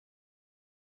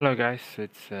Hello guys,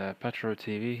 it's Petro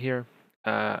TV here.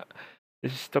 Uh,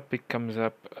 this topic comes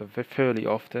up fairly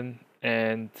often,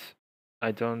 and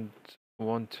I don't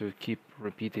want to keep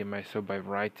repeating myself by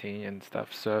writing and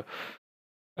stuff. So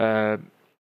uh,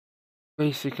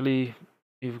 basically,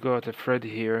 you've got a thread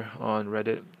here on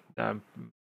Reddit. I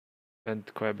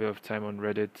spent quite a bit of time on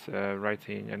Reddit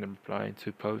writing and replying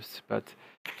to posts. But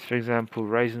for example,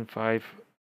 Ryzen 5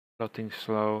 plotting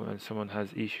slow, and someone has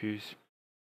issues,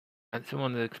 and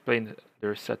someone explained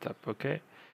their setup. Okay.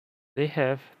 They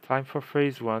have time for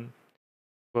phase 1,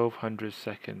 1200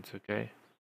 seconds, okay?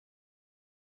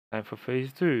 Time for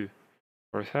phase 2,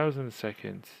 4000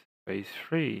 seconds. Phase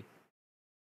 3,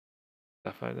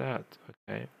 stuff like that,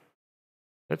 okay?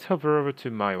 Let's hover over to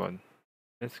my one.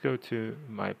 Let's go to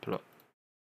my plot.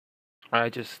 I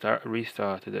just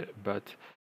restarted it, but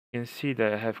you can see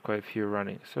that I have quite a few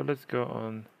running. So let's go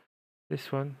on this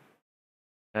one,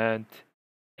 and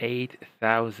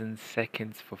 8000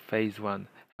 seconds for phase 1.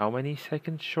 How many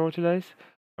seconds shorter that is?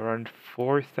 Around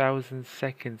 4000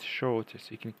 seconds shorter, so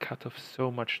you can cut off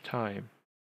so much time.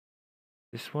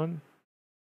 This one,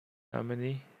 how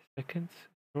many seconds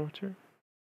shorter?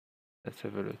 Let's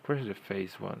have a look. Where's the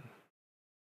phase 1?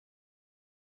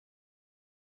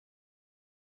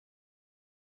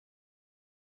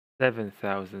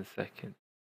 $7,000 seconds.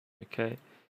 Okay,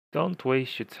 don't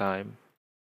waste your time.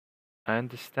 I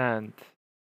understand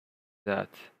that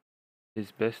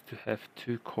it's best to have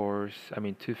two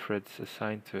threads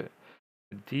assigned to it.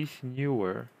 These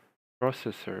newer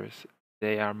processors,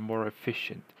 they are more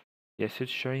efficient. Yes,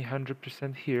 it's showing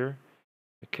 100% here,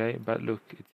 okay, but look,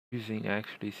 it's using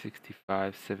actually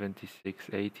 65, 76,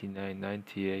 89,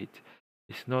 98.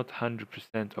 It's not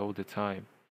 100% all the time,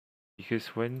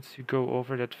 because once you go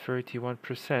over that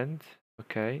 31%,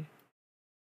 okay,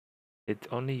 it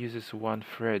only uses one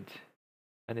thread,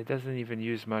 and it doesn't even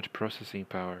use much processing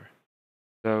power.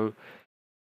 So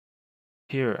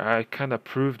here I kind of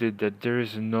proved it that there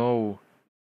is no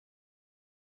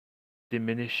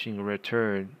diminishing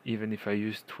return even if I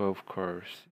use 12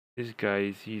 cores. This guy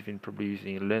is even probably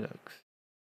using Linux.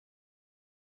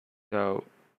 So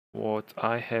what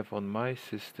I have on my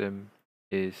system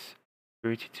is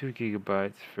 32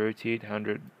 gigabytes,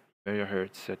 3800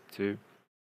 megahertz set to.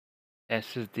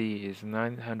 SSD is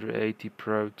 980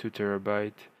 Pro 2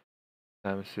 terabyte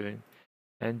Samsung,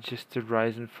 and just the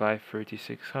Ryzen 5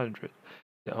 3600.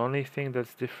 The only thing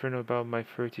that's different about my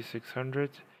 3600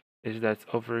 is that it's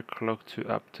overclocked to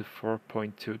up to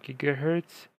 4.2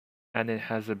 gigahertz, and it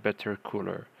has a better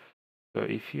cooler. So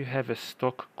if you have a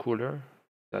stock cooler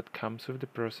that comes with the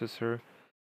processor,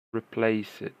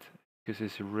 replace it, because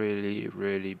it's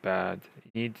really bad.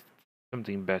 You need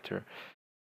something better.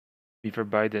 Either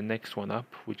buy the next one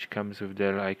up, which comes with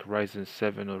the like Ryzen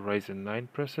 7 or Ryzen 9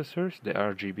 processors, the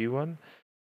RGB one,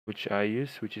 which I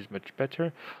use, which is much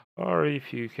better. Or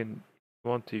if you can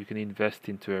want to, you can invest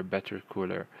into a better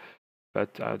cooler.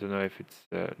 But I don't know if it's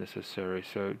necessary.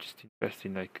 So just invest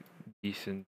in like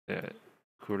decent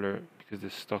cooler, because the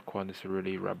stock one is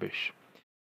really rubbish.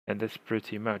 And that's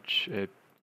pretty much it.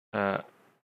 Uh,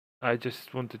 I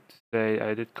just wanted to say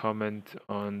I did comment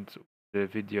on the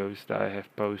videos that I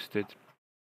have posted.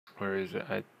 Where is it?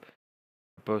 I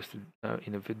posted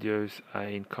in the videos.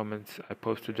 In comments I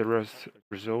posted the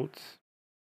results.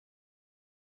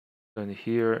 And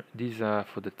here these are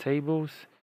for the tables.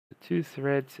 The two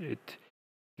threads.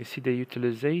 You see the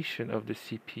utilization of the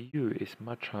CPU is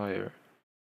much higher.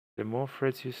 The more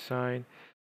threads you assign,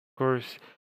 of course,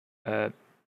 uh,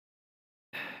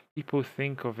 people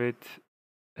think of it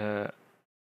uh,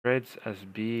 threads as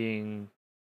being,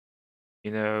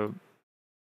 you know,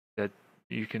 that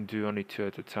you can do only two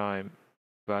at a time.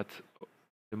 But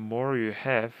the more you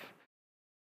have,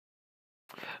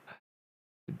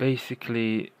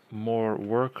 basically more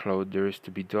workload there is to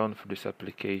be done for this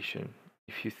application.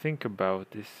 If you think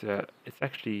about this, it's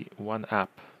actually one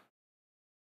app.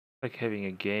 It's like having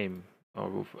a game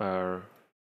or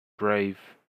Brave.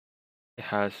 It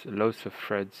has loads of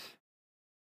threads.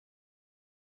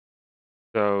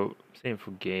 So same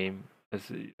for game as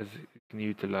you can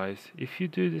utilize. If you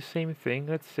do the same thing,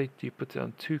 let's say you put it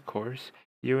on 2 cores,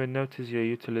 you will notice your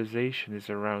utilization is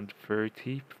around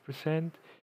 30%,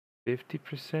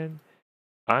 50%.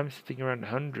 I'm sitting around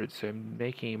 100, so I'm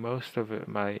making most of it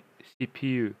my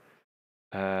CPU,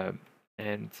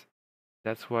 and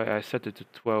that's why I set it to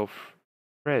 12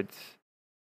 threads.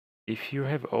 If you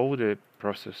have older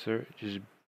processor, just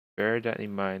bear that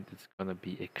in mind. It's gonna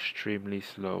be extremely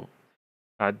slow.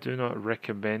 I do not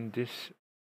recommend this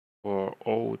for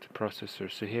old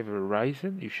processors. So if you have a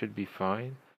Ryzen, you should be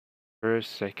fine.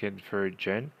 First, second, third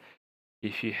gen.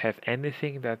 If you have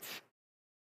anything that's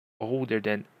older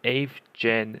than 8th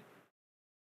gen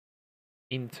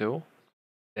Intel,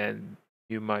 then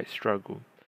you might struggle,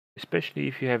 especially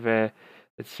if you have a,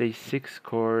 let's say, 6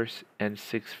 cores and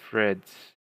 6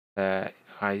 threads, uh,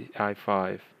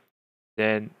 i5.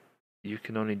 Then you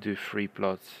can only do 3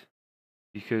 plots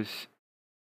because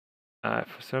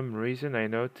for some reason I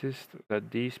noticed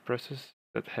that these processors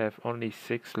that have only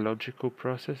 6 logical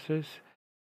processes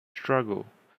struggle,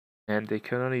 and they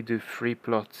can only do 3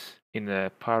 plots in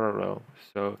a parallel.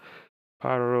 So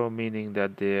parallel meaning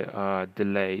that they are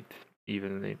delayed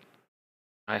evenly.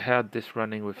 I had this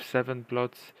running with 7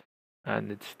 plots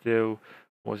and it still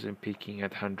wasn't peaking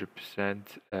at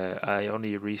 100%. I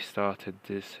only restarted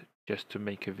this just to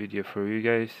make a video for you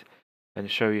guys and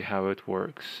show you how it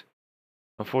works.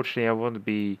 Unfortunately, I won't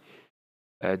be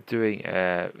doing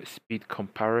a speed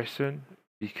comparison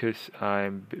because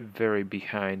I'm very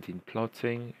behind in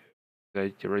plotting.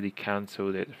 I already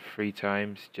cancelled it 3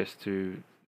 times just to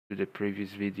do the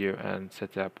previous video and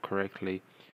set up correctly.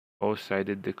 Also, I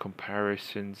did the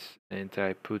comparisons and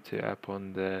I put it up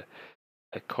on the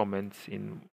comments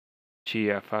in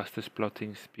Chia fastest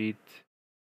plotting speed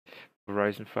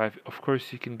Ryzen 5. Of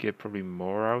course, you can get probably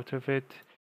more out of it,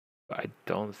 but I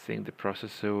don't think the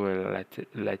processor will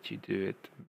let you do it.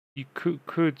 You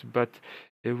could, but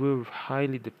it will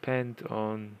highly depend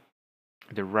on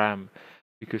the RAM,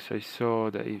 because I saw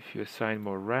that if you assign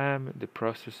more RAM, the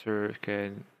processor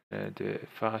can do it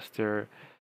faster.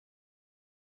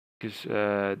 Because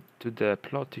to the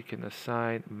plot you can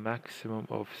assign maximum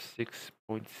of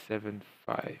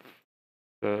 6.75.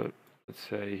 So let's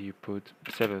say you put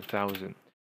 7,000.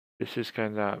 This is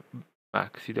kind of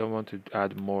max. You don't want to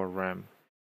add more RAM.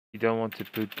 You don't want to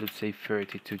put, let's say,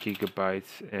 32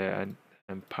 gigabytes and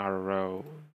parallel.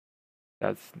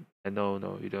 That's a no.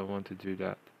 You don't want to do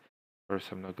that.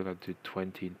 First, I'm not gonna do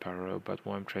 20 in parallel, but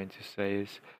what I'm trying to say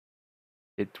is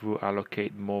it will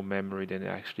allocate more memory than it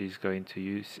actually is going to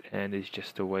use, and it's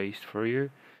just a waste for you.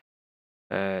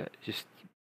 Just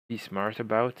be smart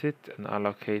about it and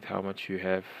allocate how much you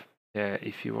have.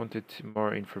 If you wanted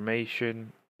more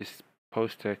information, just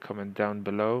post a comment down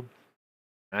below.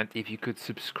 And if you could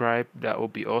subscribe, that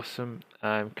would be awesome.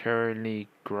 I'm currently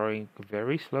growing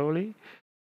very slowly.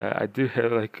 I do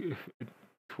have like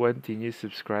 20 new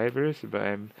subscribers, but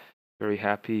I'm very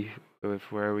happy with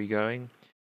where we're going.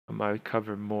 I might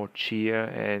cover more Chia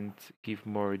and give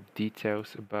more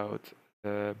details about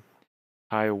how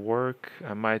I work.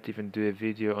 I might even do a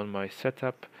video on my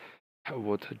setup,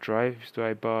 what drives do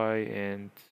I buy,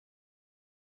 and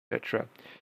etc.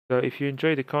 So if you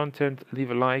enjoy the content,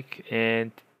 leave a like,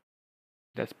 and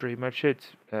that's pretty much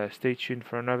it. Stay tuned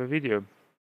for another video.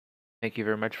 Thank you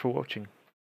very much for watching.